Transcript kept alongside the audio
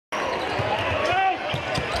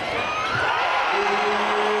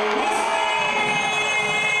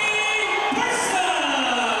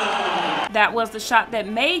that was the shot that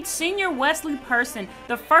made senior Wesley Person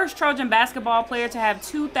the first Trojan basketball player to have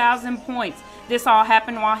 2,000 points. This all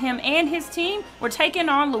happened while him and his team were taking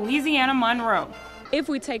on Louisiana Monroe. If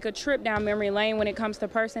we take a trip down memory lane when it comes to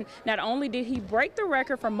Person, not only did he break the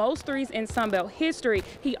record for most threes in Sunbelt history,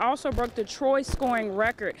 he also broke the Troy scoring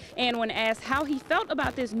record. And when asked how he felt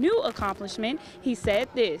about this new accomplishment, he said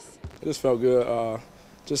this. It just felt good.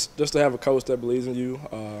 Just to have a coach that believes in you.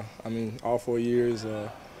 I mean, all 4 years,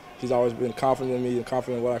 he's always been confident in me and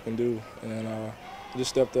confident in what I can do. And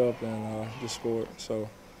just stepped up and just scored. So,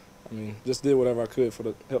 I mean, just did whatever I could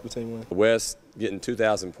to help the team win. Wes getting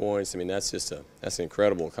 2,000 points, I mean, that's an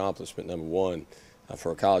incredible accomplishment, number one,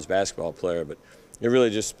 for a college basketball player. But it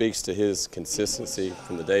really just speaks to his consistency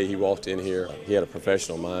from the day he walked in here. He had a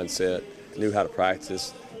professional mindset, knew how to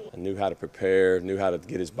practice, knew how to prepare, knew how to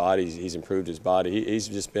get his body. He's improved his body. He's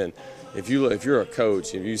just been, if you're a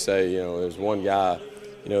coach, if you say, you know, there's one guy,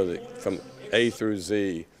 you know, that from A through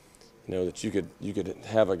Z, you know, that you could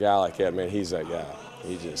have a guy like that, man, he's that guy.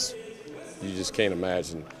 You just can't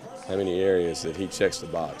imagine how many areas that he checks the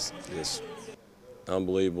box. Just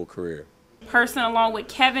unbelievable career. Person, along with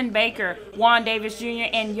Kevin Baker, Juan Davis Jr.,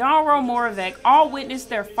 and Yarrow Moravec, all witnessed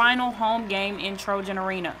their final home game in Trojan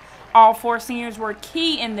Arena. All 4 seniors were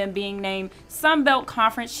key in them being named Sun Belt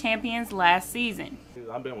Conference champions last season.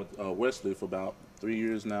 I've been with Wesley for about 3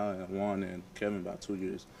 years now, and Juan and Kevin about 2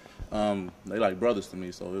 years. They like brothers to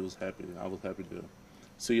me, so I was happy to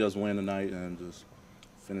see us win tonight and just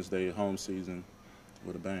finish their home season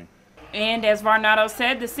with a bang. And as Varnado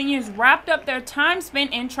said, the seniors wrapped up their time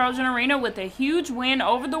spent in Trojan Arena with a huge win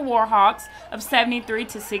over the Warhawks of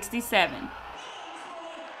 73-67.